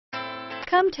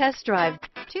Come test drive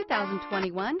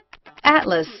 2021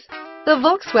 Atlas. The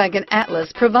Volkswagen Atlas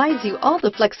provides you all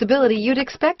the flexibility you'd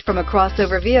expect from a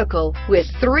crossover vehicle with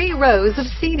 3 rows of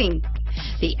seating.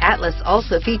 The Atlas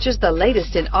also features the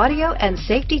latest in audio and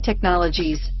safety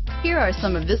technologies. Here are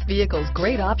some of this vehicle's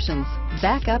great options: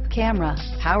 backup camera,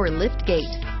 power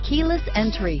liftgate, keyless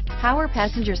entry, power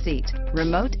passenger seat,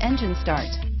 remote engine start,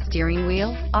 steering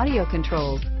wheel audio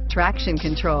controls, traction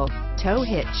control, tow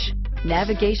hitch,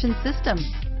 navigation system,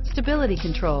 stability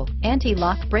control,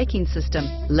 anti-lock braking system,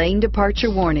 lane departure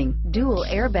warning, dual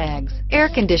airbags, air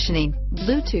conditioning,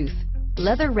 Bluetooth,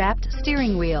 leather-wrapped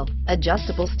steering wheel,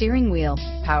 adjustable steering wheel,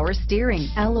 power steering,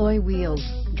 alloy wheels,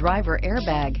 driver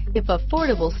airbag. If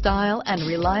affordable style and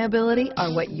reliability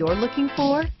are what you're looking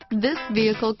for, this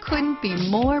vehicle couldn't be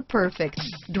more perfect.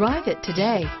 Drive it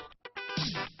today.